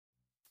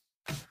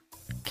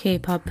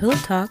K-pop Pillow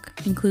Talk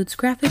includes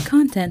graphic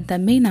content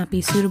that may not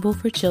be suitable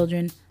for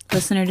children.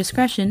 Listener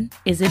discretion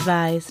is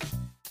advised.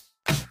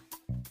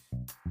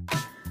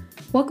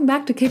 Welcome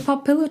back to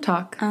K-pop Pillow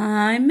Talk.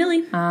 I'm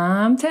Millie.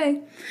 I'm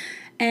Tay.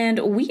 And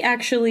we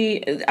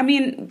actually,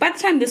 by the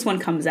time this one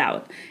comes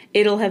out,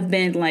 it'll have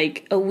been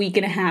like a week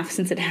and a half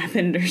since it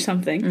happened or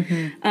something.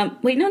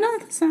 Mm-hmm. No,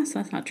 that's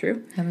not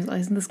true.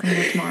 Isn't this coming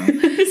out tomorrow?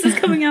 This is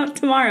coming out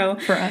tomorrow.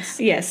 For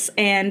us. Yes,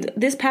 and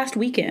this past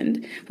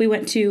weekend, we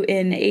went to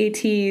an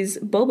AT's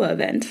boba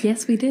event.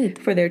 Yes, we did.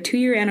 For their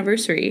 2-year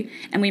anniversary,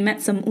 and we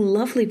met some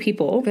lovely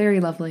people. Very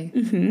lovely.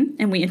 Mm-hmm.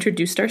 And we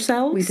introduced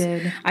ourselves. We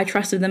did. I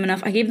trusted them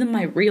enough. I gave them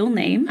my real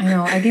name. I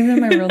know, I gave them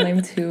my real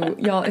name too.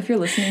 Y'all, if you're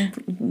listening,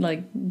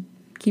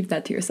 keep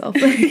that to yourself.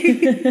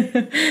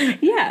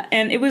 Yeah,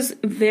 and it was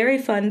very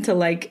fun to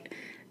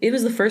it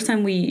was the first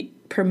time we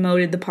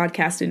promoted the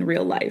podcast in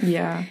real life.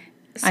 Yeah.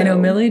 So, I know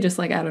Millie just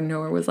out of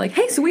nowhere was like,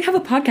 hey, so we have a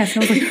podcast.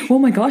 And I was like, oh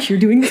my gosh, you're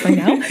doing this right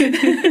now?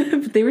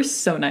 But they were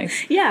so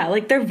nice. Yeah,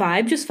 their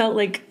vibe just felt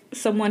like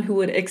someone who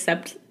would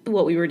accept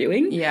what we were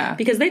doing. Yeah.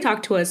 Because they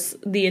talked to us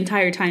the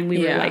entire time we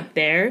were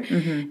there.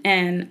 Mm-hmm.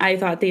 And I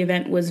thought the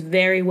event was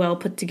very well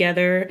put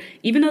together.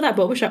 Even though that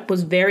boba shop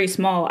was very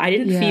small, I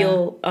didn't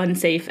feel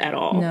unsafe at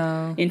all.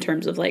 In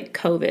terms of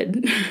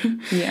COVID.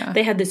 Yeah.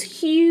 They had this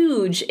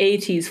huge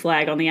AT's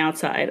flag on the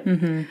outside.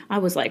 Mm-hmm. I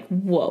was like,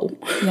 whoa.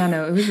 Yeah,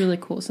 no, it was really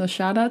cool. So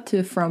shout out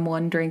to From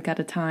One Drink at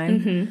a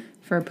Time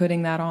for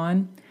putting that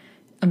on.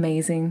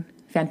 Amazing.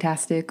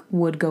 Fantastic.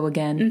 Would go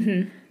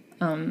again.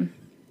 Mm-hmm.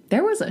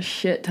 There was a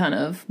shit ton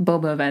of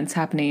boba events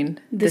happening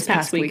this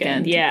past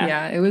weekend. Yeah.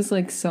 Yeah, it was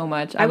so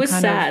much. I was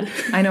sad.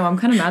 I know, I'm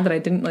kind of mad that I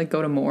didn't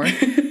go to more.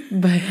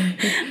 But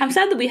I'm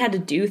sad that we had to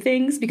do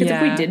things because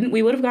if we didn't,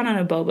 we would have gone on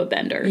a boba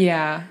bender.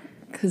 Yeah,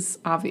 because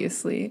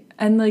obviously.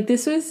 And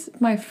this was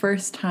my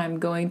first time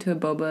going to a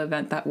boba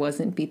event that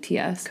wasn't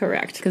BTS.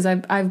 Correct. Because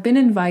I've been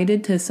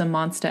invited to some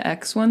Monsta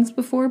X ones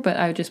before, but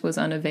I just was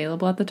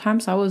unavailable at the time.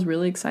 So I was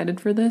really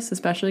excited for this,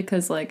 especially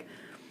because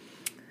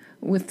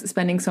with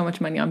spending so much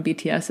money on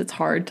BTS, it's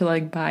hard to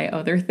buy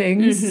other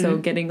things. Mm-hmm. So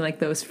getting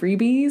those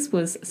freebies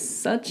was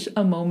such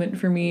a moment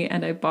for me.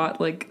 And I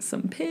bought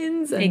some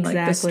pins and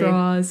the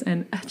straws,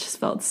 and I just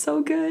felt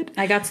so good.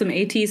 I got some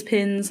AT's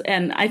pins,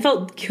 and I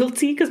felt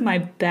guilty because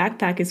my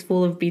backpack is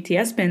full of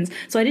BTS pins.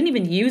 So I didn't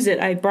even use it.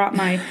 I brought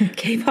my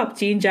K-pop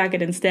jean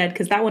jacket instead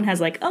because that one has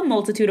a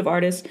multitude of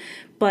artists,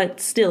 but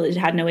still it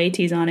had no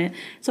AT's on it.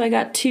 So I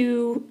got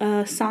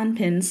 2 San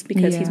pins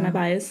because he's my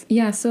bias.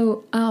 Yeah,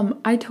 so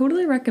I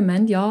totally recommend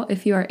y'all,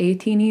 if you are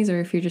ATies or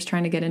if you're just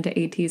trying to get into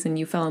ATs and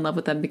you fell in love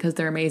with them because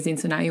they're amazing,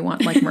 so now you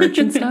want merch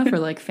and stuff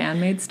or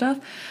fan-made stuff,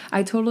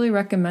 I totally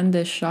recommend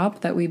this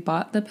shop that we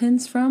bought the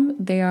pins from.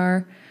 They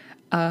are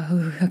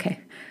so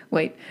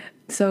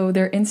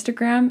their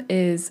Instagram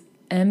is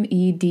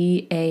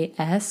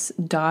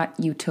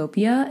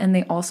medas.utopia, and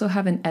they also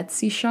have an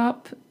Etsy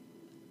shop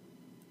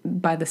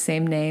by the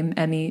same name,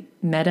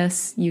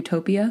 Medas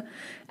Utopia,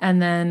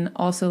 and then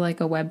also a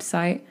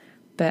website.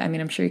 But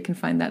I'm sure you can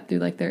find that through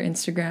their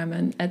Instagram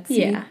and Etsy.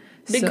 Yeah.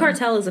 Big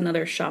Cartel is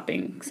another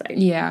shopping site.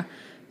 Yeah.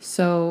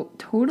 So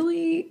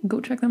totally go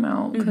check them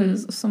out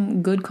because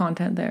some good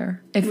content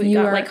there. If we you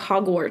got are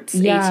Hogwarts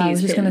yeah, AT's I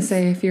was just pins. gonna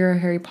say, if you're a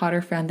Harry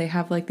Potter fan, they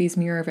have these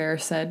Mirror of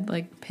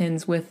Erised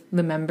pins with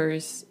the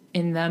members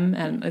in them,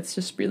 and it's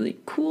just really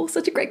cool.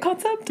 Such a great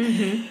concept.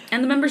 Mm-hmm.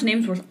 And the members'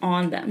 names were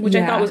on them, which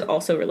I thought was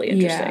also really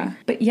interesting. Yeah.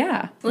 But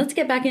yeah. Let's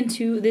get back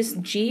into this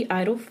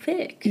G-Idol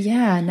fic.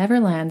 Yeah,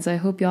 Neverlands. I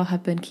hope y'all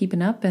have been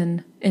keeping up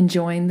and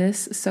enjoying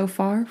this so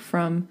far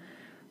from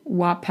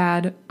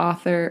Wattpad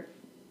author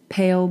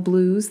Pale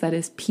Blues. That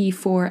is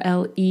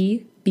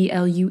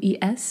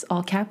P4LEBLUES,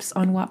 all caps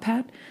on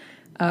Wattpad.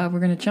 We're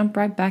going to jump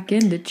right back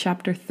into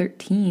chapter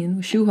 13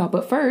 with Shuha.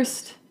 But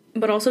first...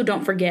 But also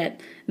don't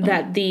forget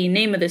that the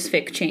name of this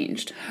fic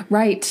changed.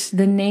 Right.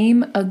 The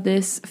name of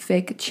this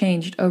fic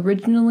changed.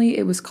 Originally,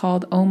 it was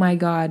called Oh My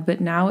God, but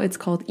now it's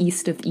called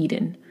East of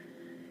Eden.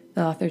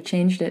 The author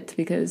changed it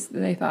because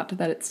they thought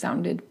that it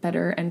sounded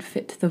better and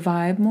fit the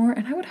vibe more,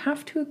 and I would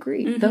have to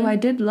agree. Mm-hmm. Though I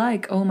did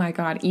Oh My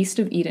God, East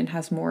of Eden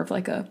has more of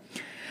an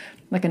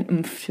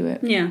oomph to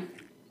it. Yeah.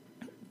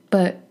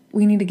 But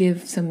we need to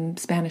give some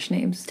Spanish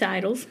names. To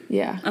idols?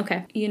 Yeah.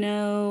 Okay.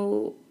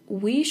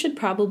 We should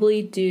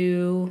probably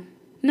do...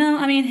 No,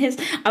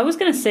 I was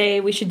going to say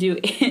we should do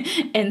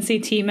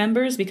NCT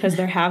members because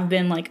there have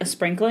been, a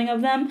sprinkling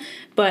of them,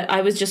 but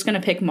I was just going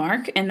to pick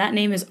Mark, and that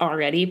name is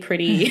already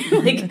pretty,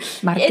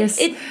 Marcus.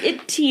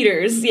 It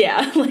teeters,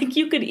 yeah.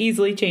 You could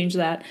easily change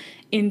that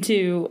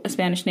into a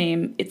Spanish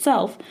name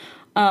itself.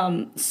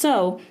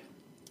 So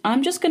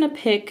I'm just going to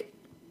pick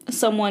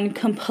someone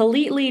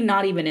completely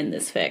not even in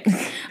this fic.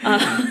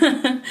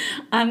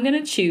 I'm going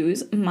to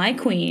choose my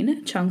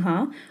queen,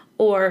 Chungha,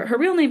 or her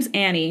real name's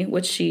Annie,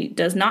 which she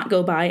does not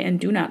go by, and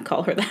do not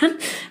call her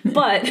that.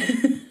 But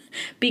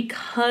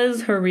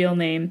because her real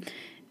name,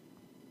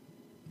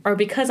 or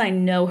because I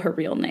know her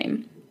real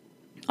name,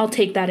 I'll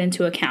take that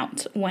into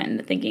account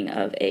when thinking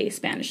of a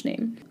Spanish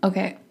name.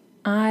 Okay,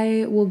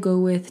 I will go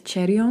with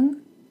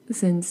Cheryong.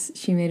 since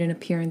she made an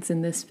appearance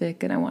in this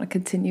fic, and I want to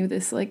continue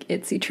this, like,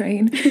 Itzy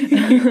train.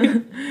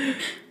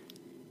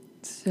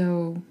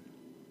 So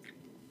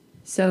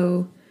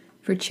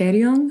for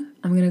Chaeryeong,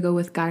 I'm going to go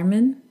with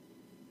Garmin.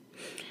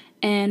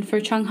 And for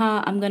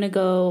Chungha, I'm going to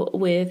go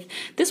with...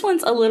 This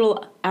one's a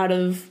little out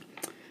of...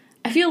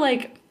 I feel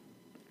like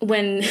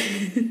when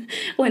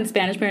when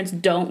Spanish parents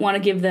don't want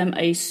to give them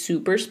a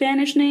super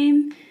Spanish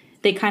name,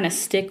 they kind of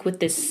stick with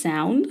this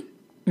sound.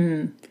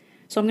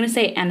 So I'm going to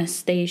say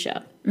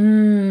Anastasia. You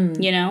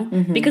know?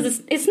 Mm-hmm.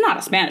 Because it's not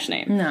a Spanish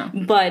name. No.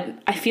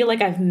 But I feel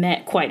like I've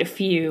met quite a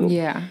few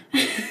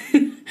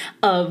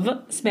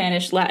of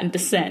Spanish Latin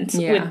descent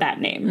with that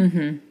name.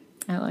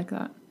 Mm-hmm. I like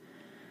that.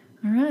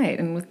 All right,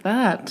 and with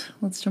that,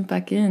 let's jump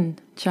back in.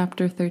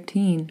 Chapter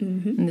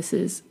 13. And this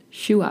is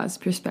Shua's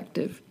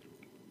perspective.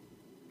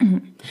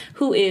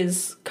 Who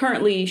is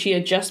currently, she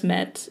had just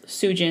met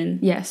Sujin.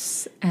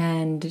 Yes,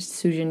 and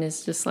Sujin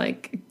is just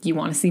like, you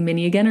want to see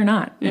Minnie again or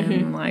not?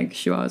 And like,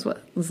 Shua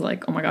was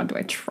like, oh my god, do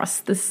I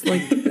trust this,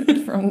 like,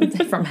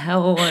 from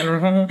hell? I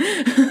don't know.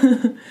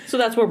 So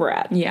that's where we're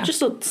at. Yeah.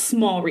 Just a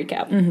small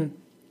recap.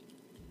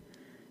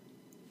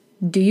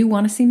 Do you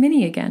want to see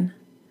Minnie again?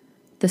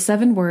 The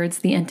 7 words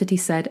the entity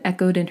said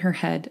echoed in her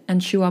head,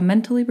 and Shua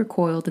mentally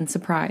recoiled in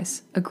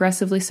surprise,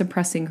 aggressively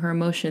suppressing her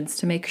emotions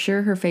to make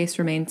sure her face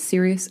remained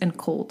serious and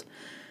cold.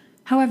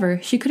 However,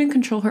 she couldn't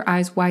control her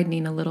eyes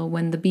widening a little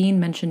when the being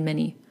mentioned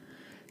Minnie.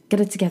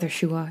 Get it together,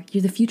 Shua.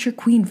 You're the future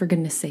queen, for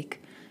goodness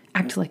sake.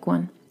 Act like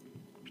one.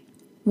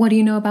 What do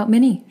you know about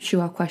Minnie?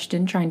 Shua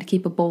questioned, trying to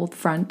keep a bold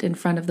front in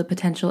front of the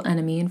potential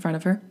enemy in front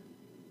of her.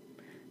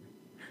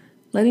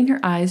 Letting her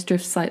eyes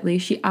drift slightly,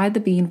 she eyed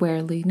the being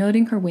warily,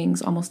 noting her wings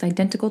almost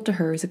identical to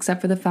hers except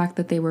for the fact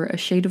that they were a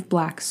shade of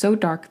black so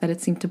dark that it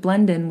seemed to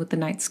blend in with the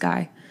night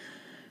sky.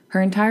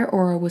 Her entire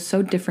aura was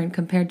so different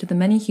compared to the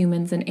many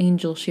humans and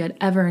angels she had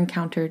ever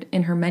encountered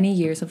in her many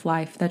years of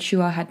life that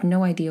Shua had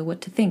no idea what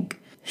to think.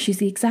 She's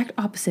the exact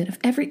opposite of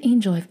every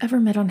angel I've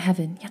ever met on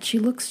heaven, yet she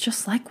looks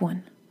just like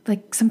one.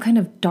 Like some kind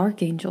of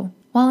dark angel.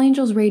 While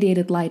angels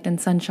radiated light and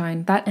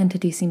sunshine, that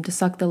entity seemed to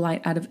suck the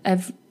light out of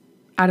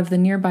the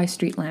nearby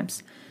street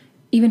lamps.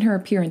 Even her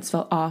appearance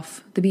felt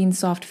off, the being's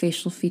soft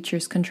facial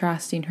features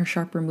contrasting her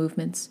sharper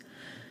movements.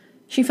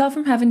 She fell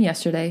from heaven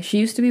yesterday. She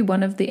used to be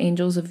the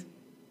angel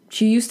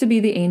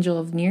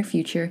of near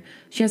future.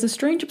 She has a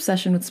strange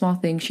obsession with small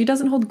things. She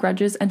doesn't hold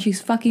grudges, and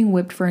she's fucking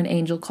whipped for an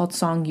angel called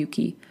Song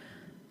Yuki.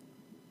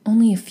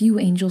 Only a few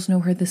angels know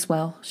her this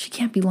well. She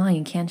can't be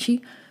lying, can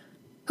she?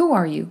 Who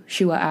are you?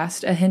 Shua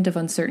asked, a hint of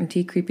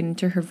uncertainty creeping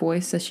into her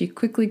voice as she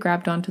quickly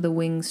grabbed onto the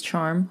wing's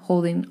charm,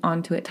 holding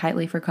onto it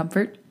tightly for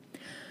comfort.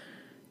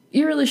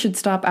 You really should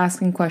stop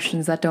asking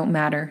questions that don't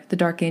matter. The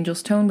Dark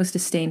Angel's tone was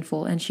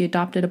disdainful, and she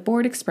adopted a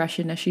bored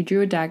expression as she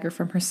drew a dagger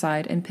from her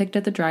side and picked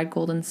at the dried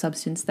golden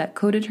substance that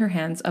coated her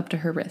hands up to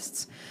her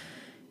wrists.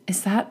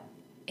 Is that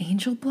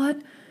angel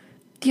blood?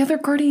 The other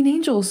guardian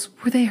angels,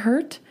 were they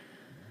hurt?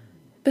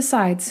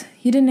 Besides,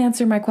 you didn't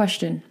answer my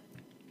question.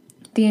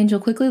 The angel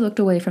quickly looked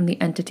away from the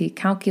entity,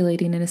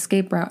 calculating an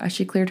escape route as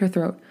she cleared her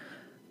throat.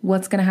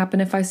 What's going to happen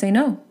if I say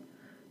no?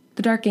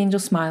 The Dark Angel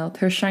smiled,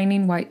 her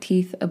shining white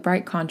teeth a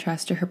bright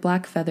contrast to her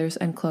black feathers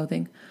and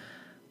clothing.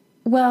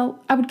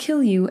 Well, I would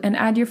kill you and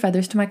add your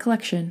feathers to my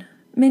collection.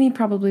 Minnie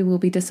probably will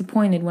be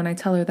disappointed when I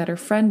tell her that her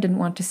friend didn't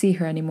want to see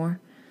her anymore.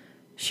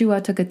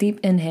 Shua took a deep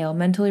inhale,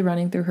 mentally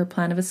running through her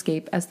plan of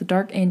escape as the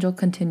Dark Angel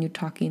continued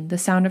talking, the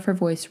sound of her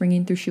voice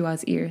ringing through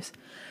Shua's ears.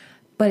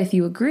 But if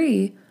you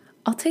agree,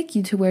 I'll take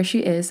you to where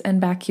she is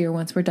and back here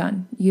once we're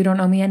done. You don't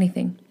owe me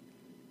anything.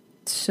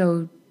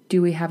 So,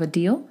 do we have a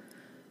deal?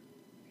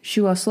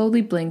 Shua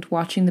slowly blinked,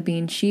 watching the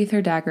being sheath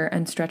her dagger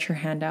and stretch her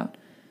hand out.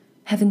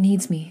 Heaven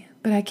needs me,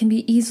 but I can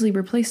be easily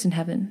replaced in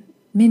heaven.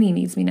 Minnie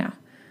needs me now.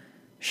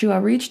 Shua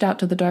reached out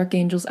to the Dark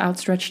Angel's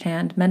outstretched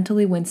hand,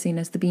 mentally wincing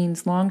as the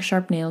being's long,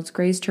 sharp nails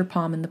grazed her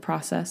palm in the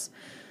process.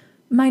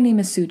 My name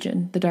is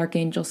Sujin, the Dark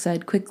Angel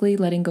said, quickly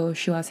letting go of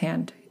Shua's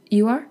hand.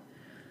 You are?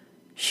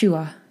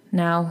 Shua.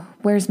 Now,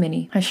 where's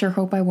Minnie? I sure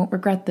hope I won't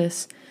regret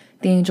this,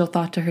 the angel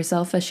thought to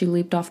herself as she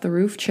leaped off the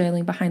roof,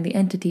 trailing behind the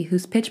entity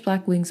whose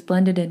pitch-black wings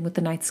blended in with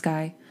the night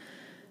sky.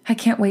 I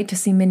can't wait to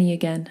see Minnie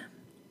again.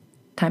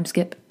 Time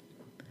skip.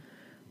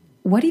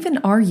 What even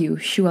are you?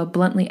 Shua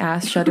bluntly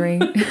asked,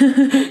 shuddering,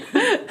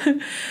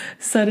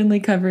 suddenly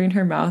covering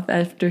her mouth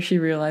after she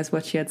realized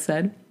what she had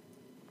said.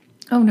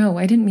 Oh no,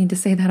 I didn't mean to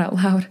say that out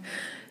loud.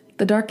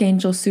 The Dark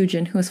Angel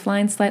Sujin, who was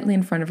flying slightly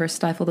in front of her,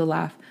 stifled a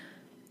laugh.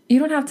 You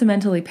don't have to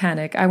mentally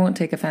panic. I won't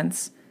take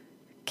offense.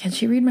 Can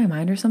she read my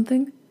mind or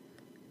something?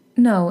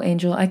 No,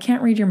 Angel, I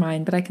can't read your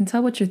mind, but I can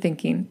tell what you're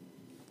thinking.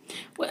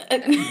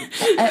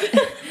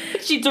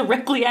 She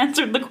directly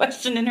answered the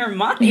question in her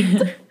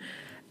mind.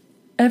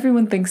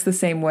 Everyone thinks the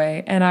same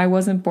way, and I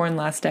wasn't born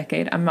last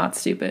decade. I'm not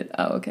stupid.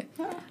 Oh, okay.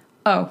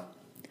 Oh.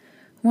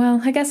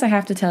 Well, I guess I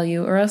have to tell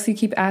you, or else you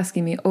keep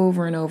asking me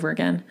over and over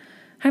again.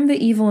 I'm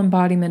the evil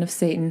embodiment of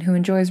Satan who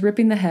enjoys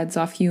ripping the heads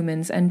off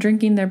humans and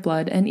drinking their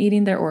blood and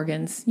eating their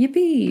organs.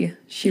 Yippee!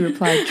 She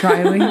replied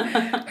dryly,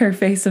 her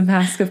face a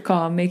mask of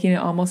calm, making it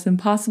almost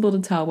impossible to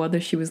tell whether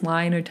she was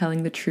lying or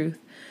telling the truth.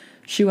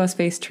 Shua's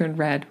face turned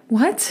red.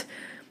 What?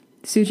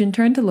 Sujin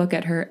turned to look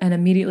at her and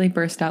immediately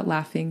burst out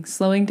laughing,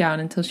 slowing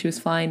down until she was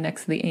flying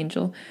next to the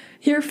angel.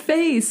 Your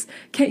face!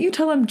 Can't you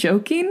tell I'm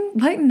joking?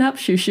 Lighten up,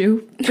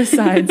 Shushu.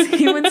 Besides,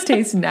 humans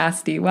taste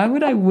nasty. Why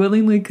would I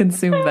willingly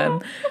consume them?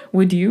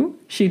 Would you?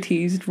 She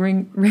teased,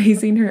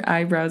 raising her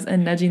eyebrows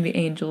and nudging the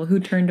angel,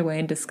 who turned away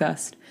in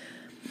disgust.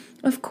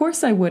 Of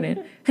course I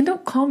wouldn't. And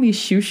don't call me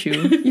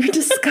Shushu. You're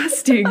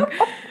disgusting.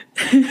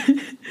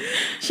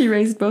 She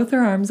raised both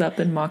her arms up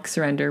in mock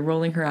surrender,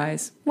 rolling her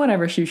eyes.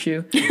 Whatever,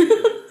 Shushu.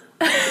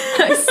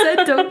 I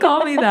said don't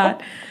call me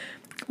that.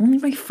 Only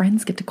my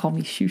friends get to call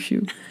me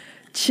Shushu.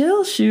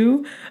 Chill,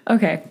 Shu.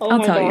 Okay,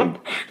 I'll tell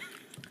you.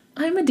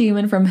 I'm a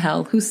demon from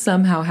hell who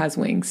somehow has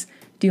wings.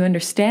 Do you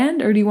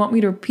understand, or do you want me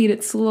to repeat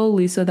it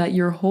slowly so that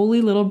your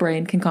holy little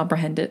brain can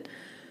comprehend it?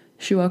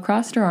 Shua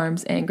crossed her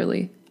arms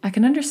angrily. I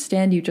can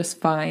understand you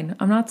just fine.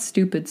 I'm not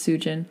stupid,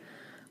 Sujin.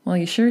 Well,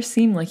 you sure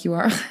seem like you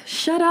are.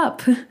 Shut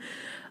up.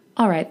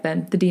 All right,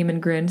 then, the demon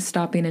grinned,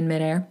 stopping in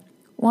midair.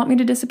 Want me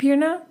to disappear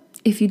now?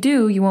 If you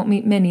do, you won't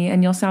meet Minnie,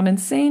 and you'll sound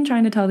insane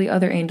trying to tell the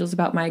other angels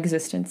about my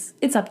existence.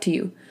 It's up to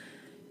you.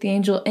 The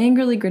angel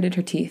angrily gritted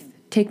her teeth.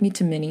 Take me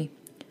to Minnie.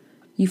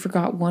 You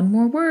forgot one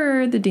more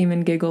word, the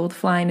demon giggled,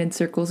 flying in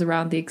circles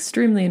around the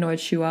extremely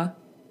annoyed Shua.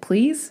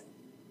 Please?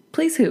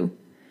 Please who?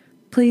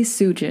 Please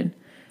Sujin.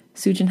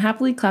 Sujin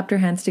happily clapped her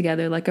hands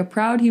together like a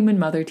proud human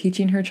mother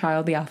teaching her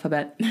child the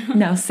alphabet.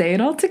 Now say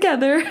it all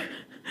together.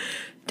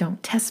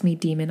 Don't test me,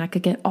 demon. I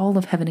could get all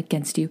of heaven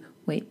against you.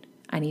 Wait,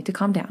 I need to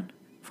calm down.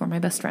 For my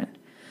best friend.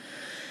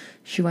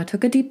 Shua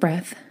took a deep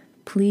breath.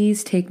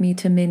 Please take me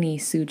to Minnie,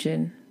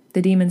 Sujin.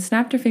 The demon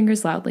snapped her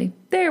fingers loudly.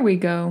 There we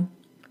go.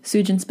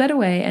 Sujin sped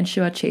away, and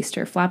Shua chased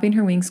her, flapping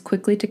her wings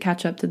quickly to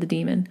catch up to the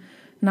demon.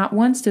 Not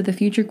once did the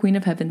future Queen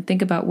of Heaven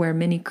think about where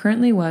Minnie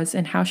currently was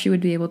and how she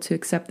would be able to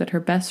accept that her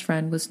best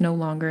friend was no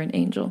longer an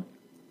angel.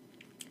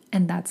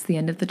 And that's the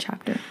end of the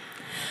chapter.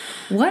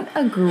 What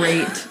a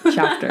great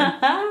chapter.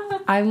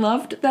 I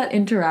loved that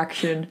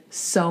interaction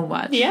so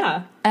much.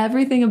 Yeah.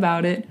 Everything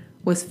about it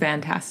was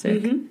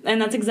fantastic. Mm-hmm.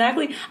 And that's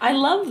exactly... I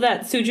love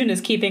that Sujin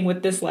is keeping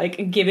with this,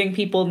 like, giving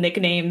people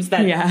nicknames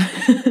that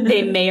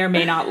they may or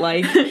may not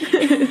like.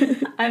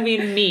 I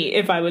mean, me,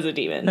 if I was a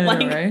demon. I know,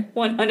 like, right?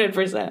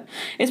 100%.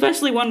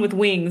 Especially one with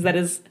wings that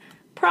is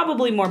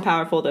probably more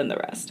powerful than the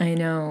rest. I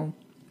know.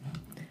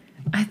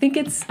 I think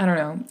it's... I don't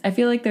know. I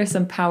feel like there's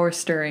some power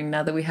stirring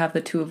now that we have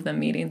the two of them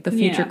meeting. The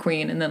future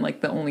queen and then,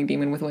 like, the only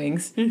demon with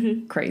wings.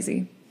 Mm-hmm.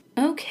 Crazy.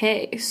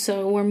 Okay,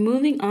 so we're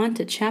moving on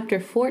to chapter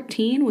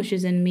 14, which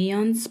is in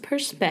Mion's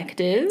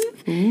perspective,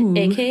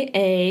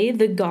 aka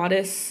the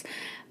goddess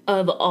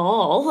of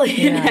all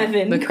in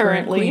heaven the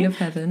currently. Queen of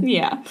Heaven.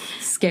 Yeah.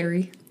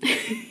 Scary.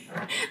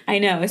 I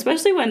know,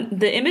 especially when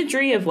the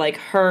imagery of like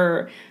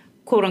her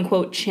quote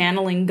unquote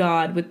channeling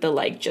God with the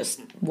like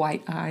just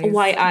white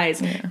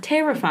eyes. Yeah.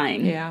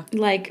 Terrifying. Yeah.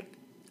 Like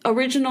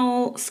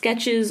original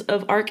sketches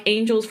of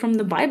archangels from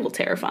the Bible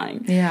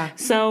terrifying. Yeah.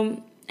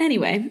 So,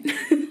 anyway.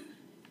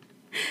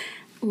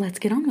 Let's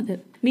get on with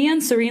it.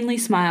 Mion serenely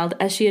smiled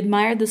as she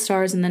admired the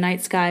stars in the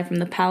night sky from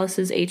the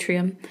palace's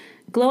atrium.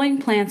 Glowing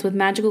plants with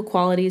magical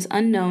qualities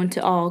unknown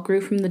to all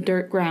grew from the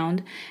dirt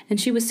ground, and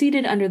she was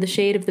seated under the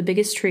shade of the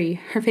biggest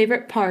tree, her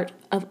favorite part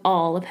of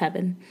all of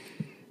heaven.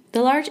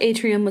 The large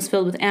atrium was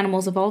filled with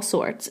animals of all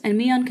sorts, and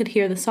Mion could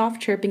hear the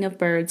soft chirping of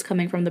birds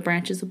coming from the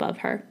branches above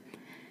her.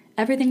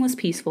 Everything was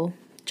peaceful,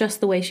 just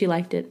the way she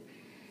liked it.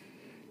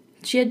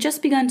 She had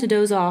just begun to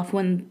doze off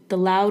when the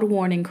loud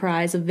warning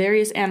cries of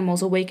various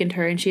animals awakened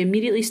her, and she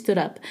immediately stood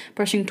up,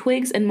 brushing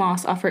twigs and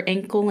moss off her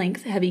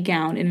ankle-length heavy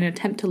gown in an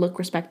attempt to look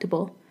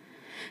respectable.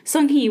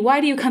 Sung-hee,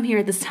 why do you come here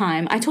at this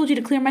time? I told you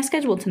to clear my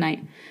schedule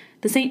tonight.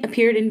 The saint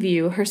appeared in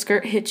view, her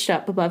skirt hitched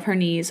up above her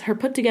knees. Her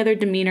put-together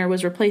demeanor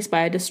was replaced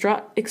by a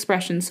distraught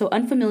expression so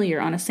unfamiliar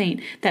on a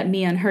saint that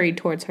Mion hurried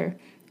towards her.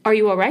 Are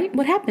you all right?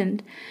 What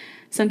happened?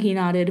 Sung-hee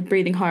nodded,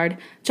 breathing hard.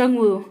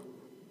 Jung-woo.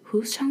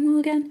 Who's Jung-woo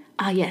again?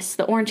 Ah, yes,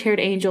 the orange-haired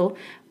angel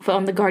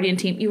on the Guardian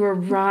team. You were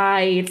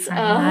right.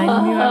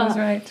 I knew I was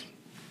right.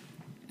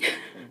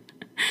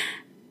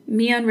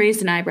 Mion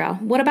raised an eyebrow.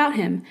 What about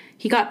him?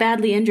 He got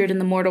badly injured in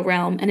the mortal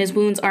realm, and his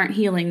wounds aren't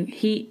healing.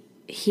 He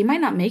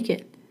might not make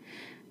it.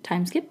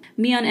 Time skip.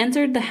 Mion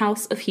entered the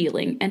House of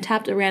Healing and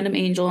tapped a random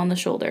angel on the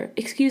shoulder.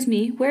 Excuse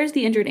me, where is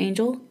the injured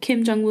angel?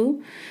 Kim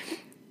Jung-woo?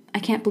 I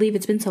can't believe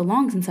it's been so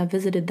long since I've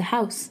visited the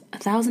house.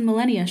 1,000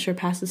 millennia sure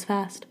passes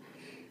fast.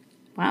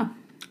 Wow.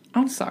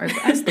 I'm sorry,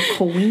 but as the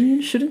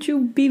queen, shouldn't you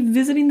be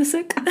visiting the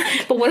sick?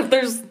 But what if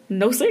there's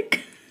no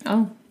sick?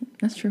 Oh,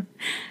 that's true.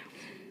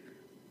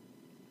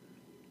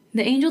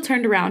 The angel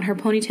turned around, her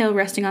ponytail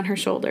resting on her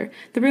shoulder.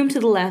 The room to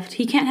the left.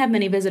 He can't have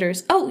many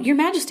visitors. Oh, your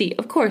majesty!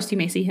 Of course you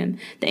may see him,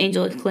 the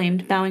angel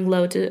exclaimed, bowing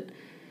low to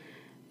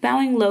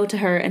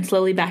her and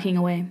slowly backing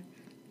away.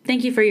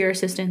 Thank you for your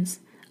assistance.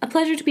 A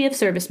pleasure to be of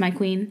service, my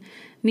queen.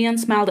 Mion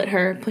smiled at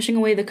her, pushing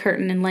away the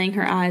curtain and laying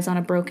her eyes on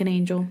a broken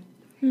angel.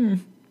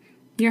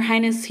 Your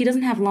Highness, he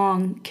doesn't have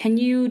long. Can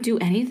you do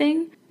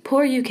anything?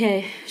 Poor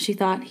UK, she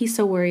thought. He's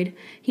so worried.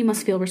 He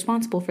must feel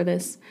responsible for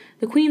this.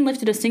 The queen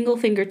lifted a single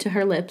finger to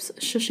her lips,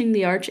 shushing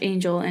the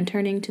archangel and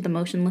turning to the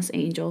motionless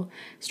angel,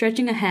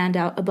 stretching a hand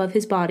out above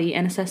his body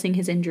and assessing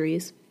his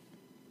injuries.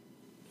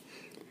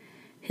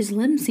 His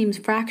limb seems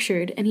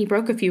fractured, and he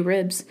broke a few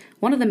ribs.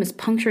 One of them is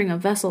puncturing a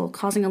vessel,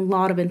 causing a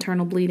lot of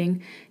internal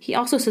bleeding. He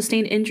also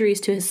sustained injuries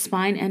to his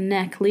spine and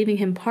neck, leaving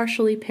him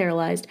partially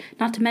paralyzed,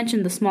 not to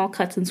mention the small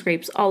cuts and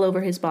scrapes all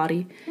over his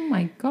body. Oh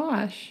my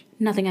gosh.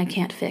 Nothing I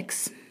can't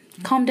fix.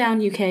 Calm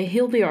down, UK.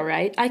 He'll be all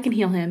right. I can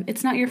heal him.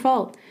 It's not your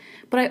fault.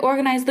 But I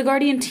organized the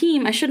Guardian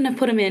team. I shouldn't have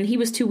put him in. He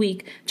was too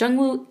weak.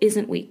 Jungwoo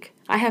isn't weak.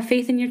 I have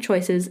faith in your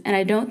choices, and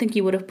I don't think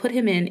you would have put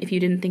him in if you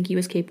didn't think he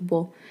was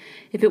capable.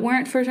 If it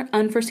weren't for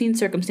unforeseen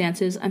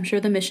circumstances, I'm sure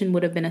the mission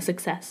would have been a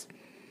success.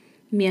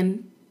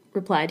 Mian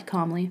replied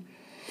calmly,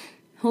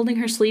 holding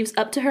her sleeves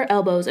up to her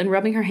elbows and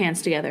rubbing her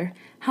hands together.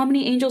 How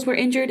many angels were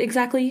injured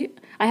exactly?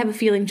 I have a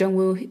feeling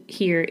Jungwoo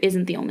here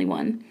isn't the only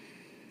one.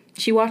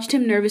 She watched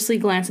him nervously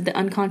glance at the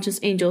unconscious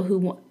angel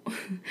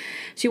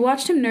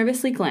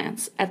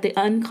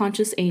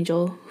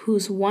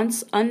whose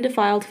once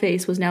undefiled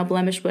face was now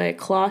blemished by a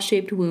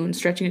claw-shaped wound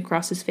stretching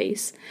across his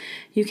face.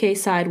 UK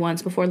sighed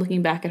once before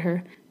looking back at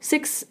her.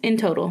 6 in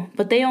total,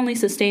 but they only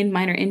sustained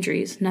minor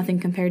injuries, nothing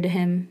compared to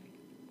him.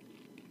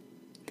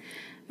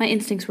 My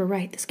instincts were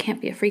right. This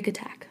can't be a freak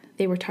attack.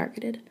 They were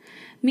targeted.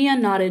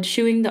 Mian nodded,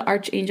 shooing the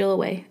archangel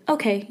away.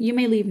 Okay, you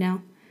may leave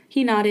now.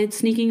 He nodded,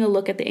 sneaking a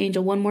look at the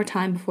angel one more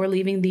time before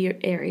leaving the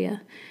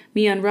area.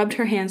 Mian rubbed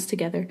her hands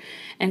together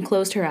and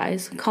closed her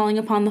eyes, calling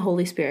upon the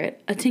Holy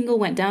Spirit. A tingle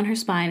went down her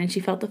spine, and she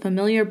felt the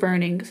familiar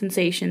burning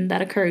sensation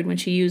that occurred when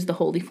she used the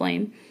holy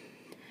flame.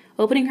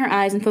 Opening her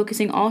eyes and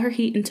focusing all her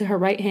heat into her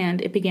right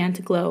hand, it began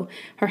to glow,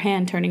 her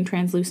hand turning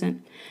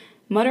translucent.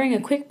 Muttering a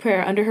quick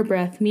prayer under her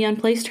breath, Mian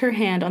placed her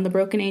hand on the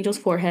broken angel's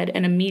forehead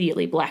and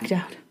immediately blacked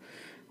out.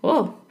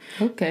 Whoa.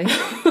 Okay.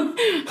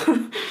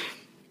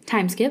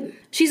 Time skip.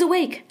 She's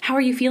awake. How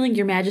are you feeling,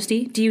 Your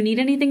Majesty? Do you need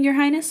anything, Your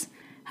Highness?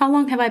 How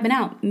long have I been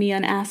out?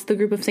 Mian asked the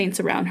group of saints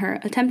around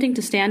her, attempting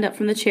to stand up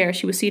from the chair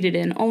she was seated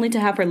in, only to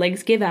have her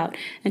legs give out,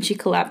 and she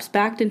collapsed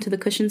back into the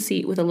cushioned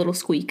seat with a little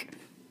squeak.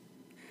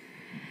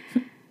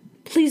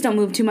 Please don't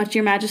move too much,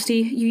 Your Majesty.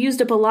 You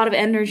used up a lot of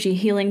energy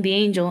healing the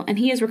angel, and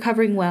he is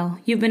recovering well.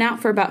 You've been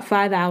out for about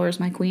 5 hours,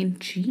 my queen.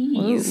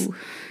 Jeez. Whoa.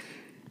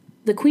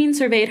 The queen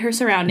surveyed her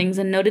surroundings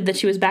and noted that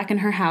she was back in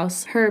her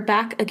house, her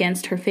back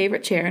against her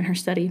favorite chair in her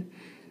study.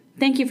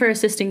 Thank you for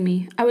assisting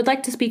me. I would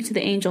like to speak to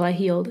the angel I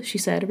healed, she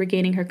said,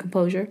 regaining her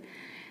composure.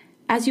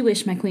 As you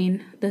wish, my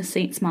queen, the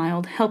saint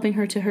smiled, helping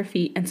her to her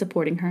feet and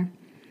supporting her.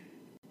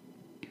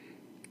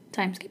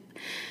 Time skip.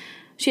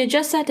 She had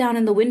just sat down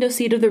in the window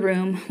seat of the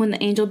room when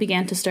the angel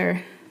began to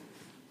stir.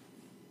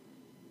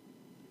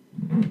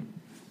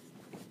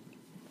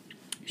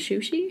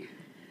 Shushi?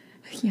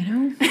 You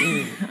know?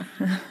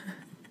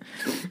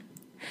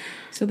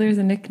 So there's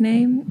a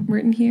nickname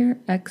written here,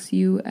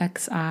 Xuxi.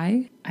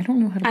 I don't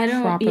know how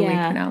to properly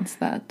pronounce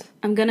that.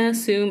 I'm going to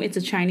assume it's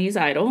a Chinese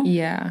idol.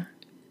 Yeah.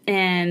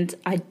 And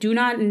I do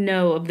not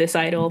know of this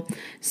idol.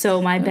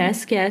 So my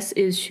best guess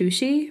is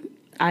Shushi.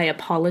 I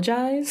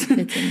apologize.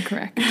 It's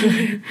incorrect.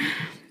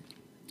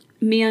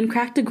 Mian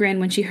cracked a grin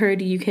when she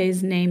heard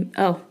UK's name.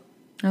 Oh.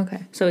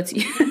 Okay. So it's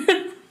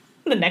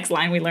the next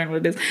line we learn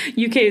what it is.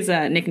 UK's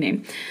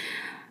nickname.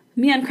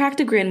 Mian cracked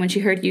a grin when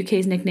she heard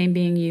UK's nickname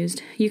being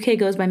used. UK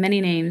goes by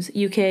many names.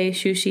 UK,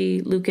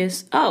 Shushi,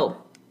 Lucas. Oh.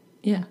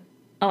 Yeah.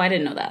 Oh, I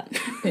didn't know that.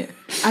 Yeah.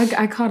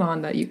 I caught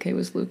on that UK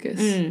was Lucas.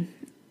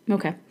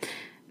 Okay.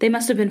 They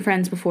must have been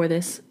friends before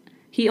this.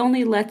 He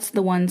only lets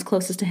the ones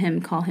closest to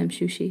him call him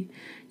Shushi.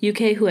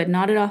 UK, who had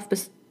nodded off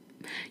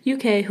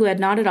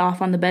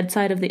on the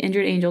bedside of the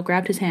injured angel,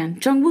 grabbed his hand.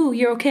 Jungwoo,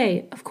 you're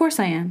okay. Of course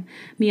I am.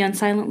 Mian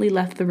silently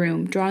left the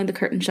room, drawing the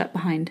curtain shut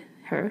behind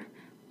her.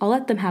 I'll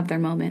let them have their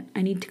moment.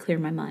 I need to clear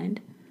my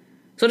mind.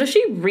 So does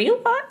she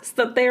realize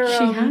that they're...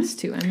 She has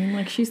to. I mean,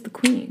 like, she's the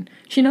queen.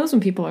 She knows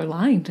when people are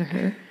lying to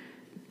her.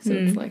 So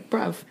it's like,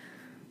 bruv.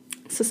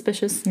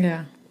 Suspicious.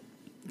 Yeah.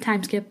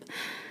 Time skip.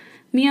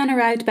 Mian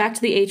arrived back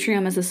to the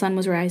atrium as the sun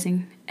was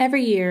rising.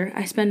 Every year,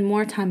 I spend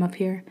more time up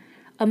here.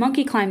 A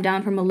monkey climbed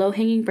down from a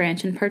low-hanging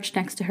branch and perched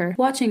next to her,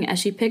 watching as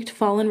she picked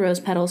fallen rose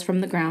petals from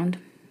the ground.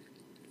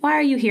 Why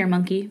are you here,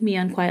 monkey?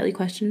 Mian quietly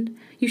questioned.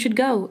 You should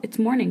go. It's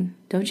morning.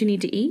 Don't you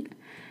need to eat?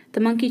 The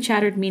monkey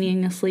chattered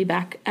meaninglessly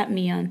back at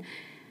Mian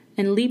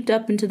and leaped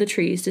up into the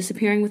trees,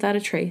 disappearing without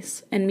a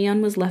trace, and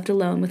Mian was left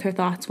alone with her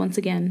thoughts once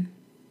again.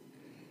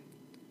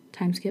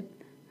 Time skip.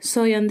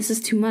 Soyeon, this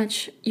is too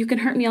much. You can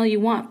hurt me all you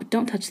want, but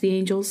don't touch the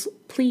angels.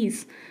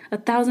 Please.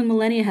 1,000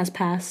 millennia has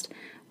passed.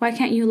 Why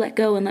can't you let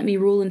go and let me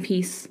rule in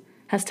peace?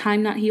 Has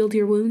time not healed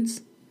your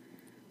wounds?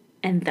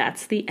 And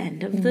that's the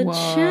end of the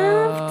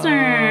chapter.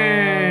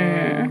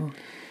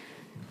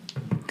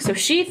 So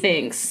she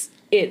thinks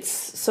it's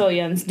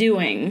Soyeon's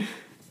doing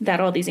that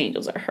all these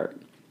angels are hurt.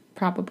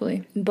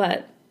 Probably.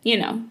 But, you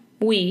know,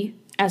 we,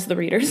 as the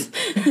readers,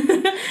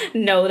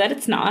 know that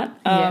it's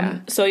not.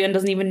 Soyeon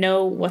doesn't even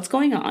know what's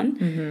going on.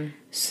 Mm-hmm.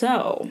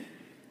 So.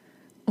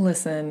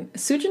 Listen,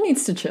 Suja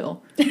needs to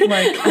chill.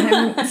 Like,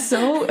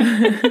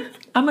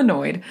 I'm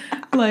annoyed.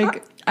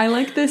 Like, I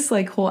like this,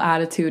 like, whole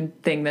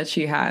attitude thing that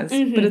she has.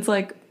 But it's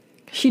like,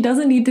 she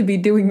doesn't need to be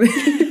doing this.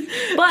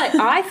 But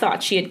I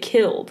thought she had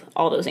killed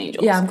all those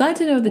angels. Yeah, I'm glad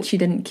to know that she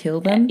didn't kill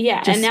them.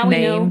 Yeah, just and now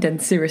we know. Maimed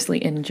and seriously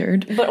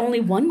injured. But only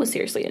one was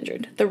seriously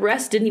injured. The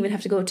rest didn't even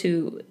have to go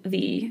to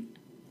the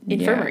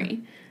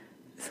infirmary. Yeah.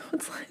 So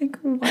it's like,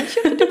 why'd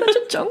she have to do that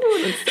to Jungle?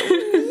 It's so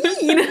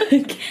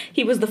mean.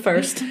 He was the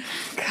first.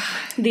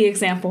 God. The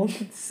example.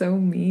 It's so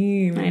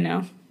mean. I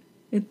know.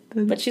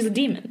 But she's a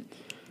demon.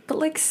 But,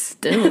 like,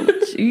 still,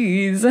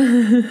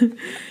 jeez.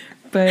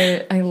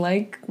 But I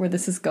like where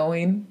this is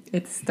going.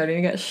 It's starting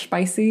to get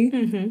spicy.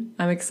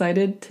 I'm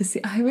excited to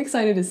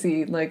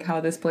see, like, how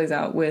this plays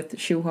out with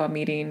Shuhua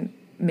meeting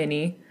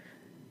Minnie.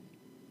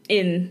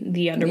 In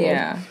the underworld.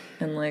 Yeah.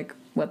 And, like,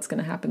 what's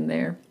going to happen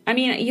there. I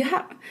mean,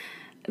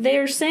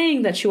 they're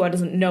saying that Shuhua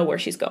doesn't know where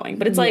she's going.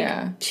 But it's like,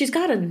 she's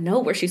got to know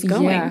where she's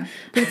going. Yeah.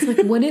 But it's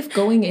like, what if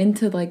going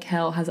into, like,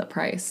 hell has a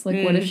price?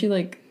 Like, what if she,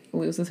 like,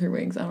 loses her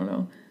wings? I don't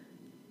know.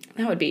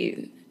 That would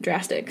be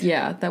drastic.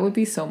 Yeah, that would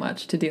be so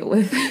much to deal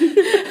with.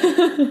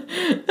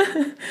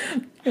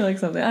 Like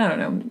something. I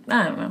don't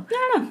know.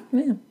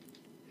 Yeah.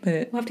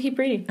 But We'll have to keep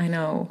reading. I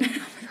know. Oh my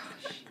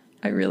gosh.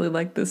 I really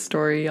like this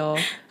story, y'all.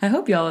 I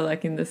hope y'all are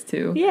liking this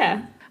too.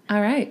 Yeah.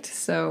 All right.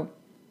 So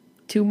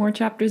 2 more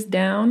chapters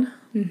down.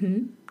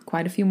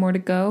 Quite a few more to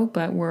go,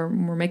 but we're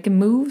making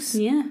moves.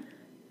 Yeah.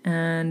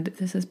 And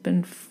this has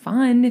been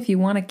fun. If you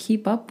want to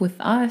keep up with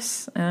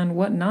us and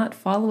whatnot,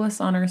 follow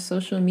us on our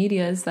social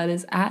medias. That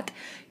is at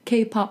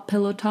K-Pop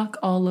Pillow Talk,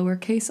 all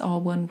lowercase, all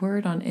one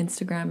word, on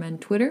Instagram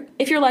and Twitter.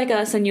 If you're like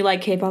us and you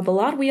like K-pop a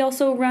lot, we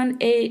also run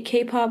a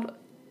K-pop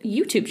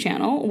YouTube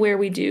channel where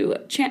we do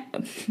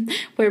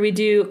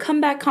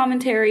comeback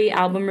commentary,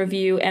 album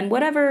review, and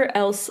whatever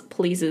else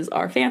pleases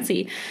our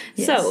fancy.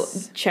 Yes.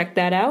 So check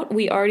that out.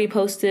 We already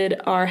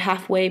posted our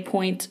halfway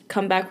point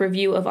comeback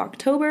review of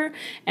October,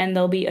 and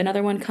there'll be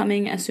another one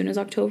coming as soon as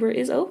October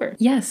is over.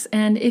 Yes,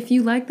 and if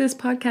you like this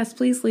podcast,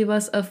 please leave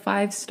us a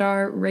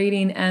 5-star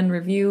rating and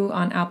review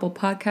on Apple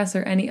Podcasts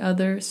or any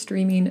other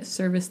streaming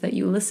service that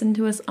you listen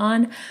to us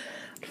on.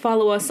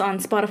 Follow us on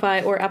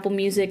Spotify or Apple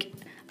Music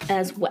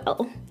as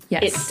well.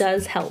 Yes. It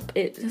does help.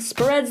 It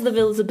spreads the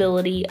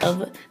visibility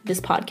of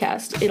this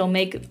podcast. It'll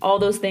make all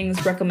those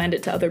things recommend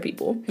it to other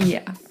people.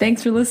 Yeah.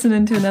 Thanks for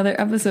listening to another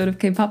episode of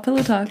K-Pop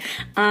Pillow Talk.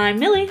 I'm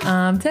Millie.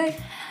 I'm Tay.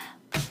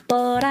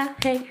 But I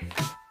hate